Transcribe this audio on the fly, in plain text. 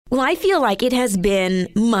Well, I feel like it has been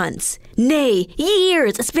months, nay,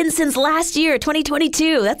 years. It's been since last year,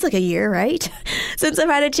 2022. That's like a year, right? Since I've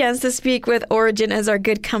had a chance to speak with Origen as our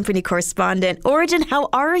Good Company correspondent. Origen, how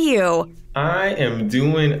are you? I am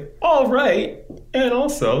doing all right, and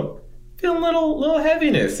also feel a little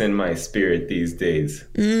heaviness in my spirit these days.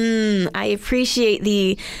 I appreciate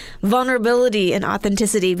the vulnerability and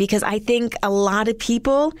authenticity because I think a lot of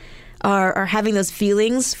people are having those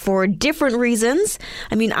feelings for different reasons.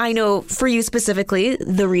 I mean, I know for you specifically,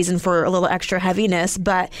 the reason for a little extra heaviness,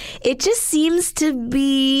 but it just seems to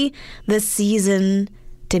be the season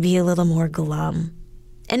to be a little more glum.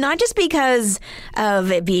 And not just because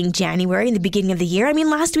of it being January and the beginning of the year. I mean,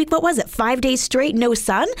 last week, what was it? 5 days straight, no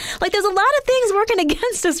sun? Like, there's a lot of things working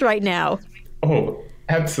against us right now. Oh,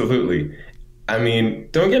 absolutely. I mean,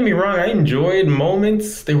 don't get me wrong, I enjoyed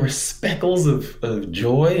moments. There were speckles of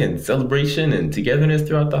joy and celebration and togetherness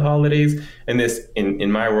throughout the holidays. And this, in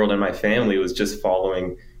my world and my family, was just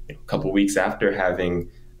following a couple weeks after having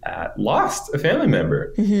lost a family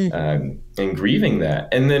member and grieving that.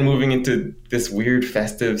 And then moving into this weird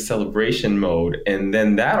festive celebration mode. And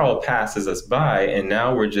then that all passes us by. And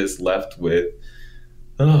now we're just left with,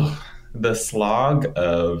 the slog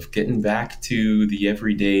of getting back to the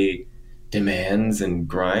everyday demands and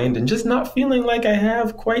grind and just not feeling like I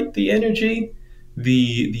have quite the energy,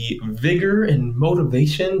 the vigor and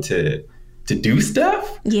motivation to do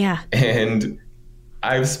stuff. Yeah. And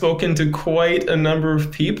I've spoken to quite a number of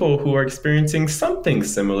people who are experiencing something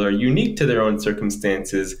similar, unique to their own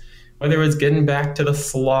circumstances, whether it's getting back to the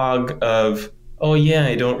slog of, oh yeah,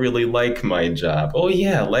 I don't really like my job. Oh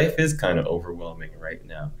yeah, life is kind of overwhelming right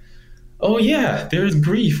now. Oh yeah, there's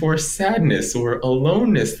grief or sadness or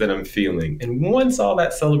aloneness that I'm feeling. And once all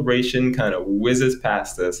that celebration kind of whizzes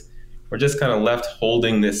past us, we're just kind of left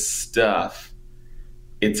holding this stuff.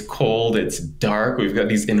 It's cold, it's dark, we've got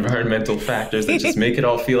these environmental factors that just make it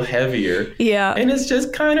all feel heavier. Yeah. And it's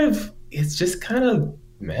just kind of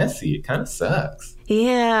messy. It kind of sucks.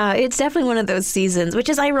 Yeah, it's definitely one of those seasons, which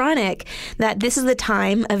is ironic that this is the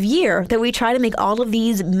time of year that we try to make all of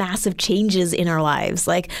these massive changes in our lives.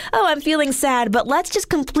 Like, oh, I'm feeling sad, but let's just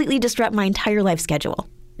completely disrupt my entire life schedule.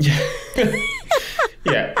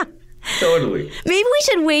 Yeah, totally. Maybe we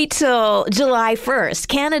should wait till July 1st,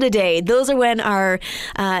 Canada Day. Those are when our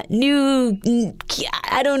new,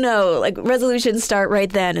 resolutions start right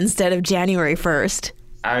then instead of January 1st.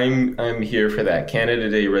 I'm here for that. Canada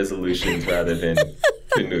Day resolutions rather than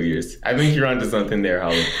for New Year's. I think you're onto something there,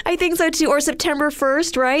 Holly. I think so too. Or September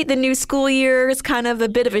 1st, right? The new school year is kind of a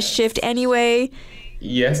bit of a shift anyway.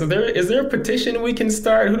 Yeah, so is there a petition we can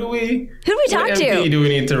start? Who do we talk to? MP do we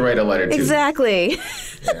need to write a letter to? Exactly.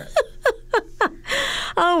 Yeah.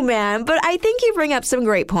 Oh, man. But I think you bring up some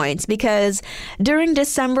great points because during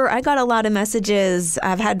December, I got a lot of messages.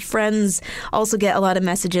 I've had friends also get a lot of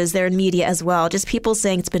messages. They're in media as well. Just people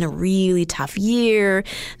saying it's been a really tough year.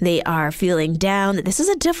 They are feeling down. This is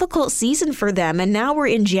a difficult season for them. And now we're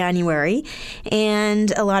in January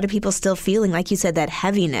and a lot of people still feeling, like you said, that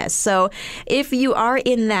heaviness. So if you are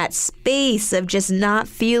in that space of just not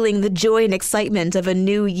feeling the joy and excitement of a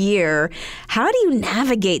new year, how do you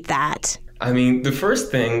navigate that? I mean, the first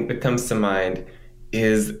thing that comes to mind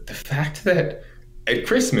is the fact that at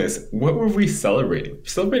Christmas, what were we celebrating?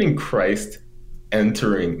 Celebrating Christ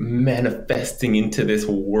entering, manifesting into this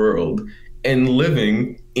world and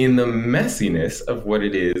living in the messiness of what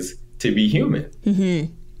it is to be human.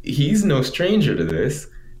 Mm-hmm. He's no stranger to this.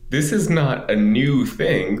 This is not a new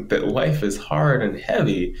thing, that life is hard and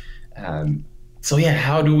heavy. So yeah,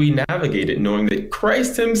 how do we navigate it knowing that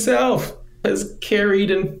Christ himself has carried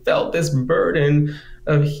and felt this burden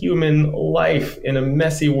of human life in a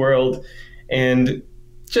messy world? And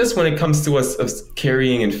just when it comes to us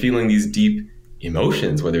carrying and feeling these deep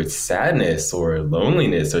emotions, whether it's sadness or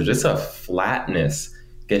loneliness or just a flatness,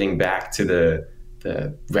 getting back to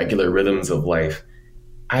the regular rhythms of life,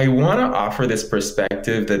 I want to offer this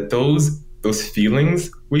perspective that those feelings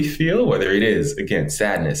we feel, whether it is, again,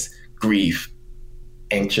 sadness, grief,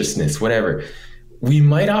 anxiousness, whatever, we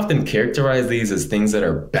might often characterize these as things that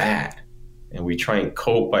are bad, and we try and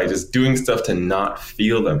cope by just doing stuff to not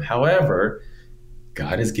feel them. However,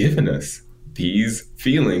 God has given us these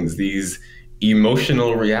feelings, these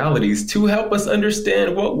emotional realities to help us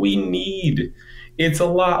understand what we need. It's a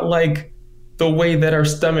lot like the way that our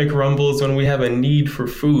stomach rumbles when we have a need for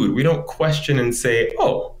food. We don't question and say,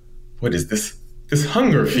 oh, what is this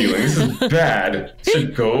hunger feeling? This is bad. It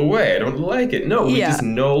should go away. I don't like it. No, we just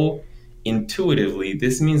know intuitively,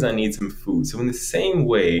 this means I need some food. So in the same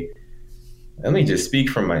way, let me just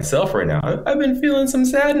speak for myself right now. I've been feeling some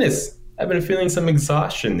sadness. I've been feeling some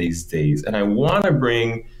exhaustion these days. And I want to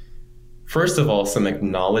bring first of all, some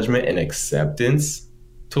acknowledgement and acceptance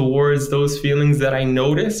towards those feelings that I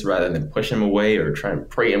notice rather than push them away or try and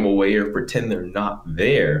pray them away or pretend they're not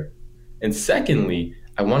there. And secondly,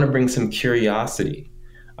 I want to bring some curiosity.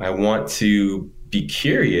 I want to be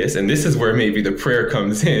curious. And this is where maybe the prayer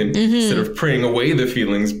comes in. Instead of praying away the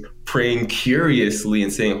feelings, praying curiously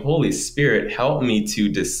and saying, Holy Spirit, help me to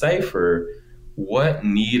decipher what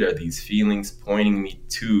need are these feelings pointing me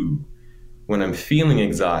to. When I'm feeling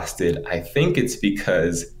exhausted, I think it's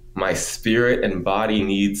because my spirit and body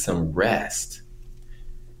need some rest.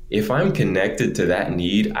 If I'm connected to that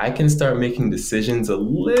need, I can start making decisions a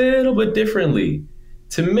little bit differently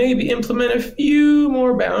to maybe implement a few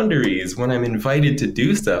more boundaries. When I'm invited to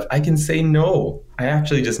do stuff, I can say, no, I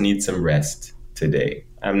actually just need some rest today.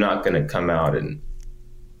 I'm not going to come out and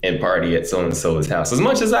party at so-and-so's house as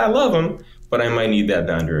much as I love them, but I might need that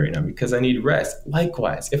boundary right now because I need rest.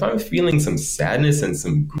 Likewise, if I'm feeling some sadness and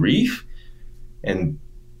some grief, and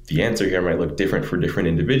the answer here might look different for different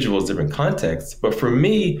individuals, different contexts. But for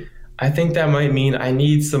me, I think that might mean I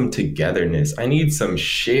need some togetherness. I need some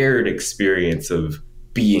shared experience of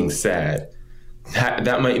being sad.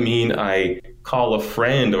 That might mean I call a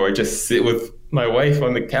friend or just sit with my wife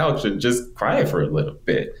on the couch and just cry for a little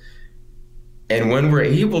bit. And when we're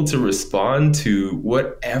able to respond to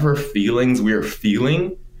whatever feelings we're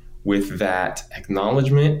feeling with that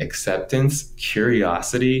acknowledgement, acceptance,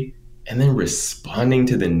 curiosity, and then responding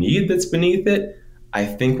to the need that's beneath it, I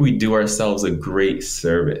think we do ourselves a great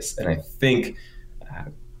service. And I think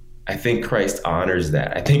Christ honors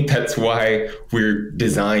that. I think that's why we're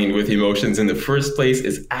designed with emotions in the first place,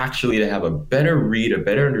 is actually to have a better read, a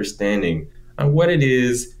better understanding on what it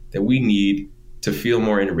is that we need to feel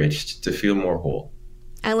more enriched, to feel more whole.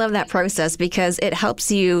 I love that process because it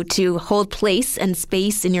helps you to hold place and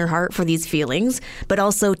space in your heart for these feelings, but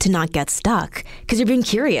also to not get stuck because you're being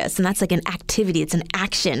curious. And that's like an activity. It's an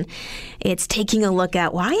action. It's taking a look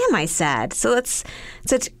at, why am I sad? So that's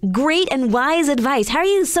such great and wise advice. How are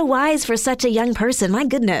you so wise for such a young person? My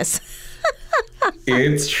goodness.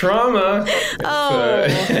 It's trauma.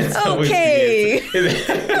 Okay.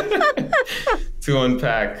 To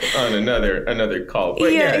unpack on another call.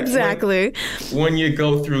 But yeah, exactly. When you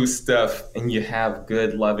go through stuff and you have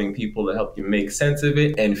good, loving people to help you make sense of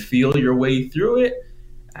it and feel your way through it,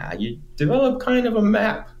 you develop kind of a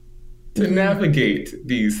map to navigate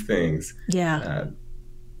these things. Yeah.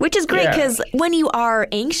 Which is great because when you are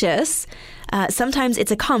anxious, sometimes it's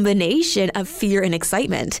a combination of fear and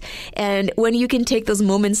excitement. And when you can take those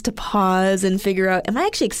moments to pause and figure out, am I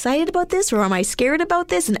actually excited about this or am I scared about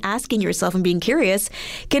this? And asking yourself and being curious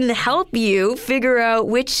can help you figure out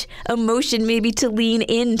which emotion maybe to lean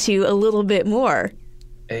into a little bit more.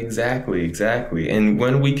 Exactly. And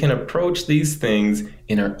when we can approach these things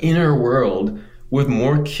in our inner world with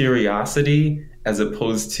more curiosity as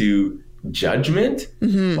opposed to judgment,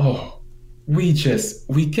 we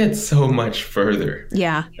get so much further.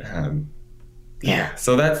 Yeah.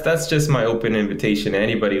 So that's just my open invitation to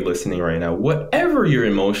anybody listening right now. Whatever your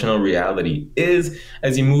emotional reality is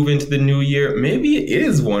as you move into the new year, maybe it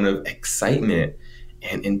is one of excitement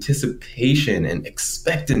and anticipation and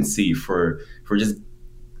expectancy for just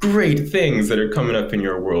great things that are coming up in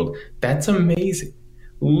your world. That's amazing.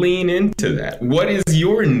 Lean into that. What is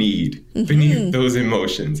your need beneath those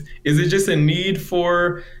emotions? Is it just a need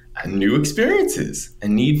for new experiences, a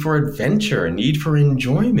need for adventure, a need for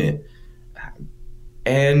enjoyment?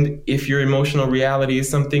 And if your emotional reality is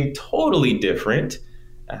something totally different,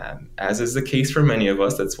 as is the case for many of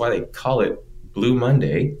us, that's why they call it Blue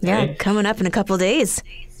Monday. Yeah, right? Coming up in a couple of days.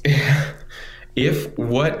 If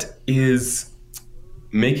what is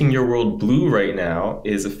making your world blue right now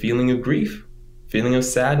is a feeling of grief, feeling of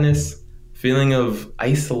sadness, feeling of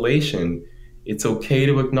isolation, it's okay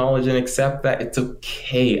to acknowledge and accept that. It's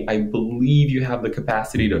okay. I believe you have the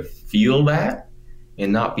capacity to feel that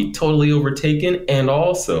and not be totally overtaken. And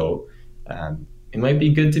also, it might be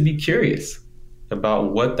good to be curious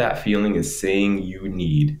about what that feeling is saying you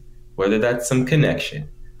need, whether that's some connection,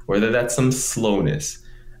 whether that's some slowness,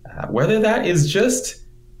 whether that is just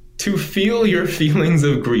to feel your feelings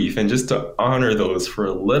of grief and just to honor those for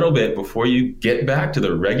a little bit before you get back to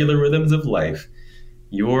the regular rhythms of life.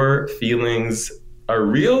 Your feelings are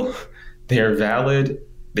real, they are valid,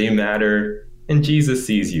 they matter, and Jesus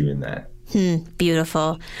sees you in that.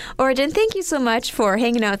 Beautiful. Origin, thank you so much for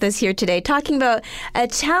hanging out with us here today, talking about a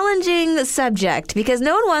challenging subject, because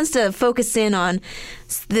no one wants to focus in on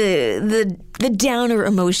the downer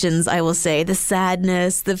emotions, I will say, the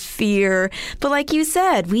sadness, the fear. But like you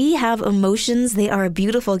said, we have emotions. They are a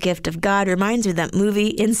beautiful gift of God. Reminds me of that movie,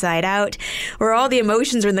 Inside Out, where all the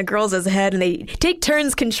emotions are in the girl's head and they take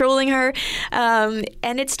turns controlling her.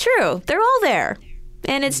 And it's true. They're all there.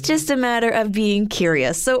 And it's just a matter of being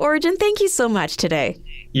curious. So, Origin, thank you so much today.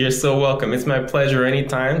 You're so welcome. It's my pleasure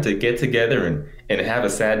anytime to get together and have a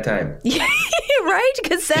sad time. Right?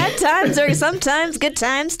 Because sad times are sometimes good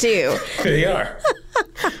times, too. They are.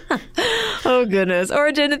 Oh, goodness.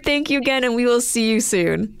 Origin, thank you again, and we will see you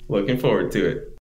soon. Looking forward to it.